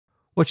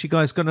What you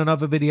guys, got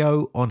another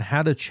video on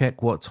how to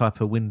check what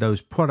type of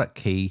Windows product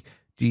key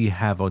do you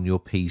have on your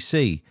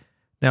PC.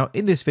 Now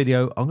in this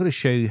video I'm going to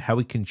show you how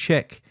we can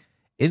check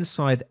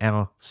inside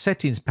our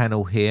settings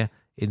panel here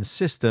in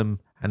system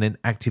and in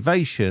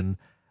activation,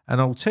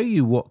 and I'll tell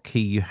you what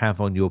key you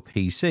have on your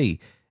PC.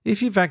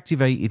 If you've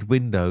activated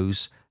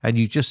Windows and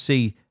you just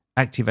see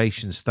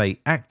activation state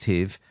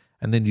active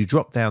and then you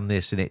drop down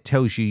this and it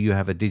tells you you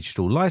have a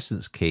digital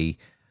license key,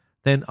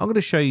 then I'm going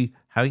to show you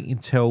how you can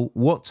tell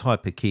what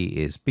type of key it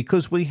is,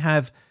 because we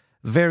have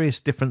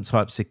various different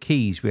types of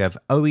keys. We have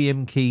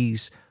OEM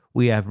keys,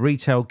 we have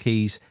retail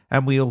keys,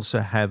 and we also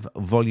have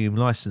volume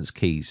license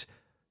keys.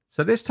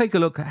 So let's take a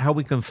look at how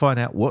we can find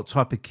out what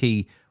type of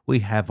key we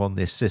have on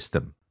this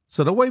system.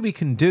 So the way we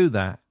can do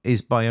that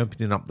is by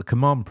opening up the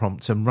command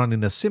prompt and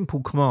running a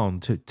simple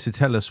command to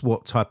tell us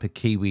what type of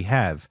key we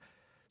have.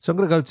 So I'm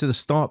going to go to the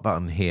start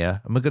button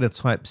here and we're going to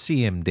type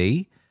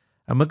CMD.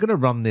 And we're going to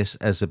run this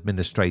as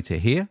administrator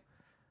here.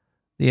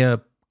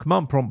 The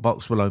command prompt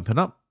box will open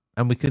up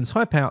and we can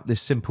type out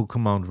this simple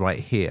command right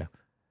here.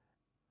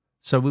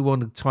 So we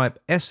want to type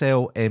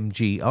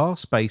slmgr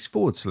space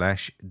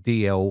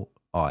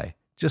 /DLI,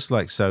 just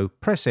like so.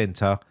 Press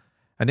enter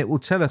and it will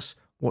tell us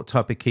what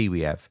type of key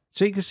we have.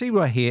 So you can see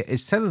right here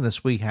it's telling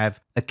us we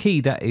have a key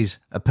that is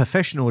a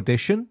professional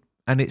edition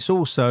and it's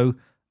also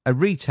a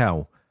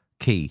retail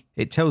key.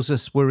 It tells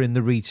us we're in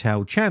the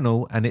retail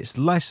channel and it's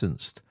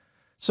licensed.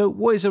 So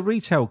what is a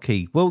retail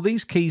key? Well,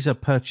 these keys are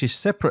purchased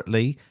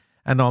separately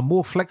and are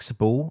more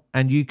flexible,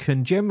 and you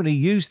can generally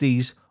use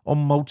these on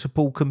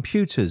multiple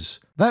computers.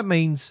 That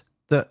means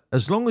that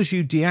as long as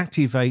you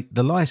deactivate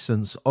the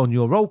license on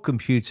your old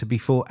computer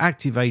before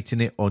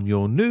activating it on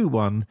your new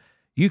one,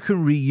 you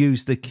can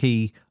reuse the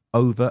key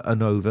over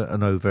and over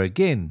and over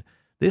again.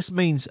 This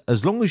means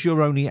as long as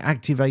you're only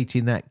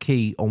activating that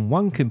key on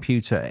one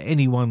computer at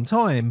any one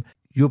time,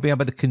 you'll be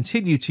able to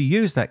continue to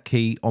use that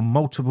key on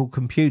multiple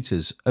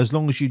computers as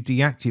long as you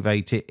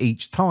deactivate it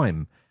each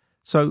time.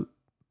 So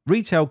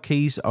retail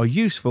keys are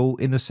useful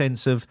in the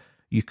sense of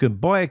you can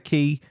buy a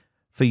key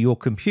for your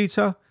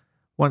computer.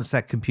 Once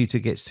that computer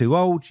gets too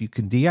old, you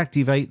can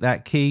deactivate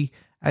that key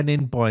and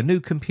then buy a new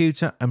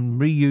computer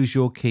and reuse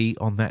your key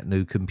on that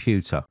new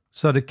computer.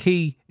 So the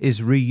key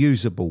is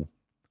reusable.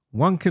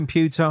 One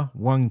computer,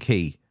 one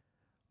key.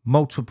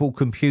 Multiple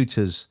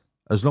computers,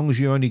 as long as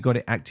you only got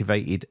it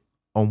activated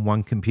on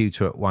one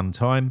computer at one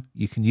time,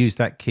 you can use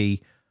that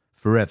key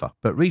forever.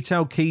 But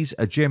retail keys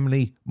are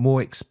generally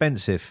more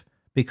expensive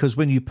because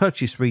when you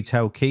purchase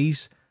retail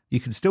keys, you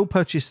can still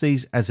purchase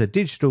these as a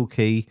digital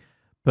key,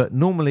 but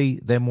normally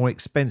they're more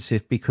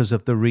expensive because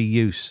of the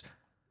reuse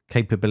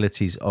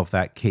capabilities of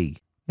that key.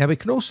 Now we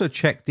can also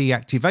check the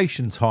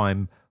activation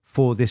time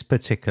for this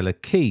particular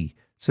key.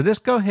 So let's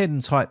go ahead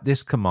and type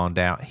this command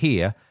out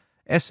here,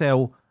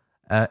 slmgr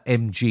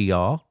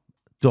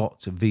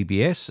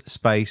 .vbs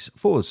space /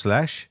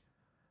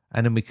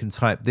 and then we can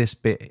type this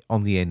bit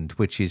on the end,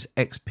 which is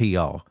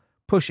xpr.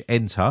 Push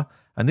enter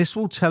and this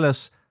will tell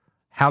us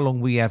how long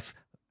we have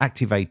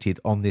activated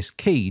on this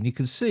key, and you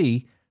can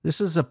see this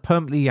is a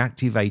permanently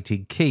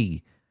activated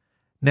key.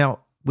 Now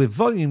with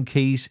volume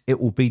keys it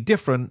will be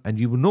different, and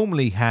you will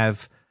normally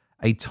have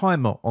a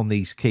timer on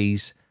these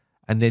keys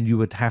and then you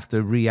would have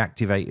to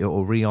reactivate it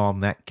or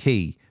rearm that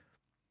key.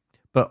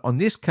 But on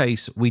this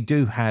case we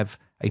do have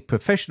a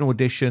professional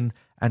edition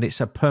and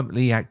it's a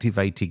permanently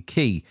activated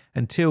key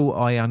until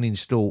I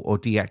uninstall or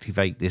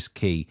deactivate this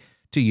key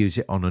to use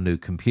it on a new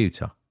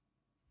computer.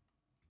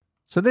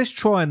 So let's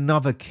try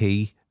another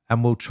key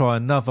and we'll try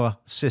another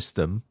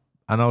system,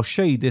 and I'll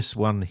show you this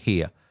one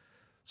here.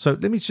 So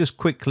let me just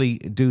quickly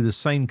do the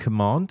same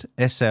command,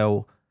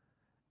 slmgr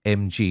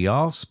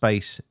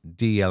space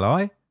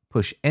DLI,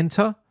 push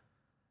enter,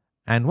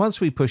 and once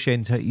we push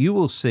enter you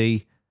will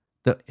see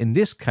that in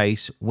this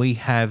case we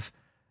have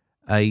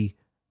a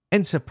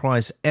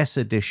Enterprise S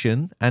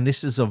edition, and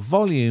this is a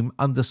volume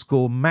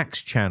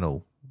 _max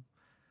channel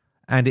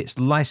and it's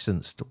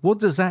licensed. What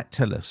does that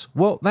tell us?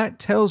 Well, that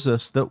tells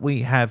us that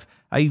we have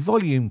a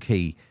volume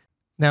key.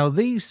 Now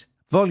these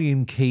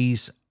volume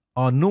keys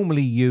are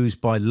normally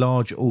used by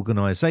large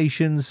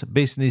organizations,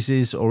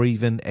 businesses, or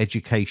even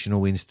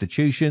educational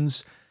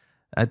institutions.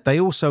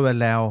 They also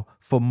allow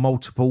for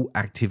multiple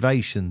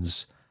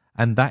activations,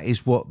 and that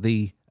is what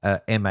the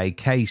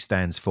MAK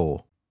stands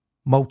for.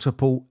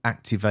 Multiple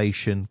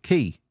activation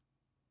key,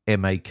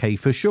 MAK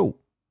for short.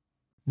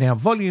 Now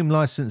volume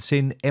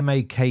licensing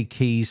MAK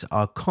keys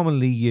are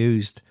commonly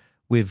used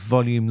with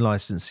volume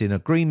licensing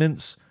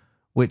agreements,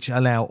 which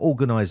allow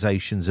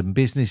organizations and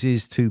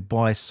businesses to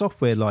buy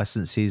software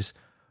licenses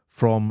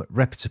from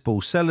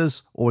reputable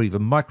sellers or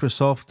even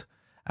Microsoft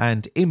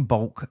and in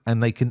bulk,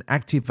 and they can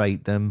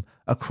activate them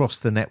across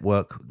the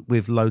network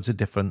with loads of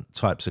different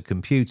types of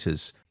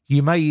computers.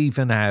 You may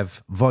even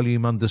have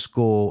volume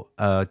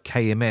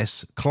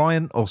 _KMS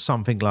client or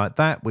something like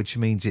that, which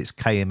means it's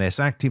KMS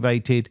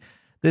activated.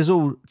 There's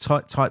all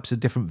types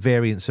of different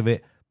variants of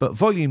it, but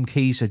volume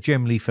keys are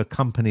generally for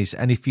companies.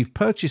 And if you've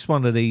purchased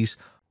one of these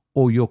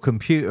or your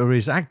computer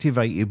is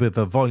activated with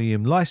a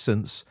volume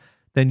license,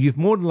 then you've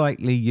more than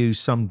likely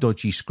used some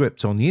dodgy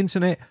script on the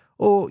internet,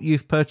 or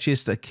you've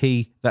purchased a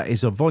key that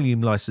is a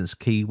volume license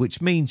key,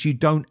 which means you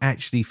don't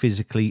actually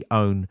physically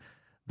own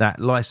that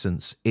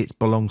license. It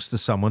belongs to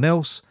someone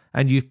else,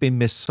 and you've been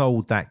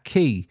missold that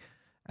key,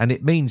 and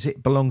it means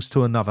it belongs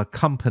to another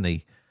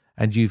company,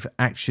 and you've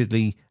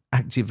actually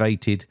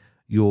activated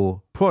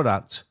your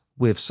product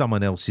with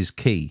someone else's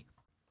key.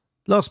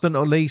 Last but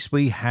not least,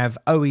 we have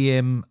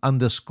OEM_DM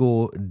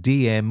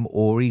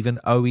or even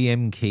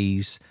OEM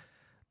keys.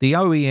 The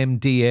OEM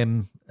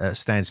DM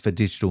stands for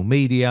digital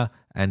media,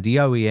 and the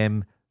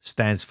OEM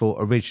stands for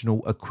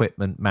original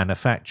equipment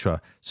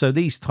manufacturer. So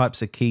these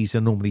types of keys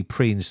are normally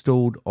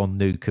pre-installed on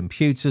new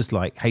computers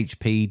like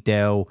HP,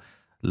 Dell,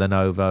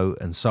 Lenovo,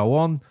 and so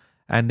on.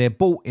 And they're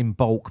bought in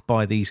bulk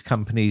by these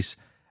companies,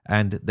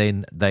 and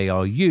then they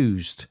are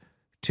used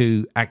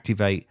to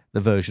activate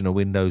the version of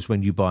Windows.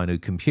 When you buy a new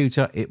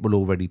computer, it will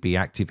already be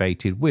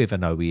activated with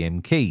an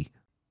OEM key.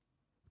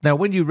 Now,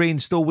 when you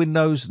reinstall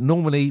Windows,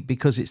 normally,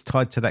 because it's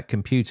tied to that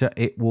computer,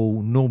 it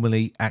will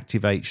normally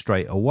activate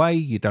straight away.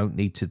 You don't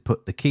need to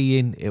put the key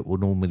in. It will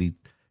normally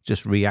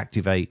just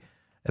reactivate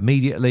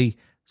immediately.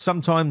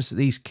 Sometimes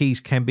these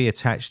keys can be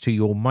attached to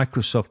your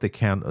Microsoft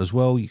account as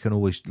well. You can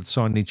always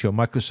sign into your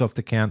Microsoft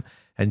account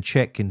and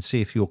check and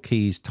see if your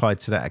key is tied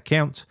to that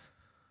account.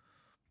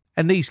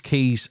 And these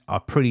keys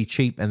are pretty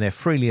cheap, and they're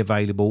freely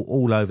available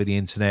all over the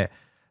internet.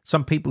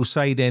 Some people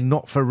say they're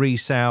not for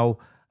resale,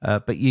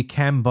 but you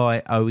can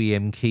buy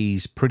OEM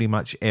keys pretty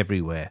much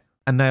everywhere.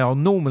 And they are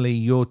normally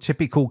your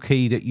typical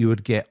key that you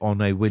would get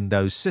on a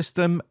Windows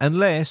system,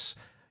 unless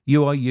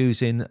you are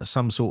using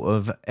some sort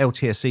of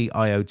LTSC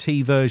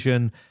IoT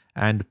version,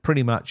 and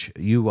pretty much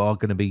you are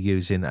going to be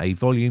using a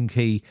volume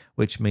key,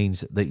 which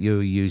means that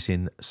you're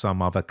using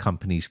some other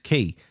company's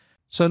key.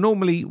 So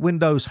normally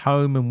Windows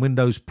Home and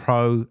Windows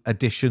Pro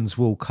editions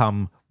will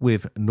come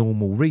with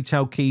normal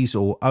retail keys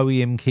or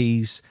OEM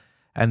keys,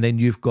 and then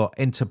you've got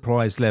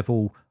enterprise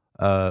level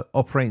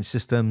operating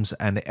systems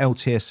and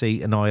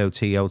LTSC and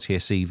IoT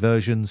LTSC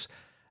versions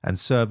and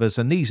servers,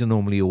 and these are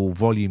normally all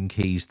volume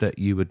keys that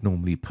you would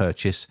normally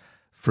purchase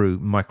through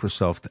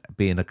Microsoft,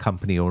 being a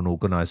company or an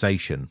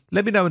organization.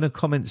 Let me know in the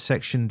comments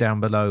section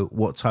down below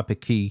what type of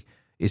key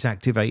is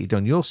activated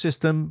on your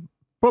system.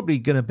 Probably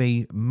going to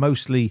be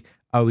mostly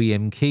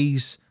OEM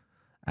keys,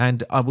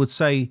 and I would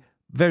say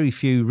very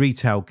few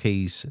retail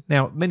keys.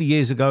 Now, many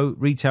years ago,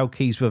 retail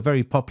keys were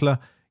very popular.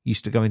 You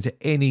used to go into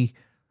any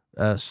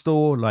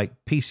store like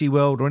PC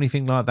World or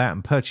anything like that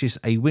and purchase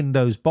a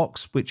Windows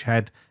box which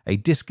had a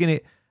disk in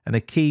it and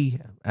a key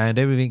and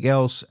everything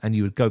else, and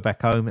you would go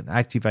back home and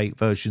activate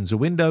versions of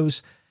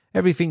Windows.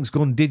 Everything's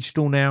gone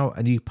digital now,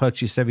 and you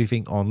purchase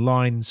everything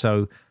online,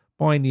 so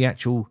buying the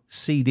actual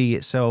CD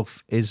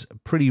itself is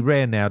pretty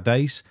rare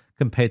nowadays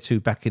compared to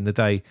back in the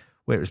day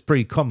where it was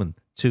pretty common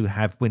to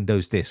have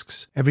Windows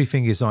disks.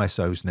 Everything is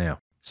ISOs now.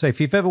 So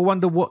if you've ever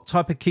wondered what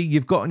type of key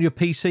you've got on your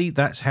PC,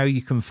 that's how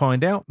you can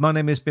find out. My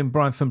name has been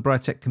Brian from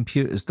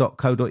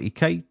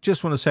briteccomputers.co.uk.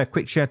 Just want to say a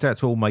quick shout out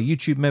to all my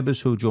YouTube members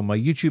who join my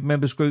YouTube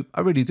members group.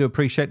 I really do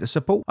appreciate the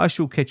support. I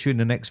shall catch you in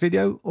the next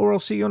video, or I'll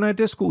see you on our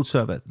Discord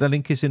server. The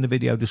link is in the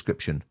video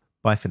description.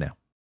 Bye for now.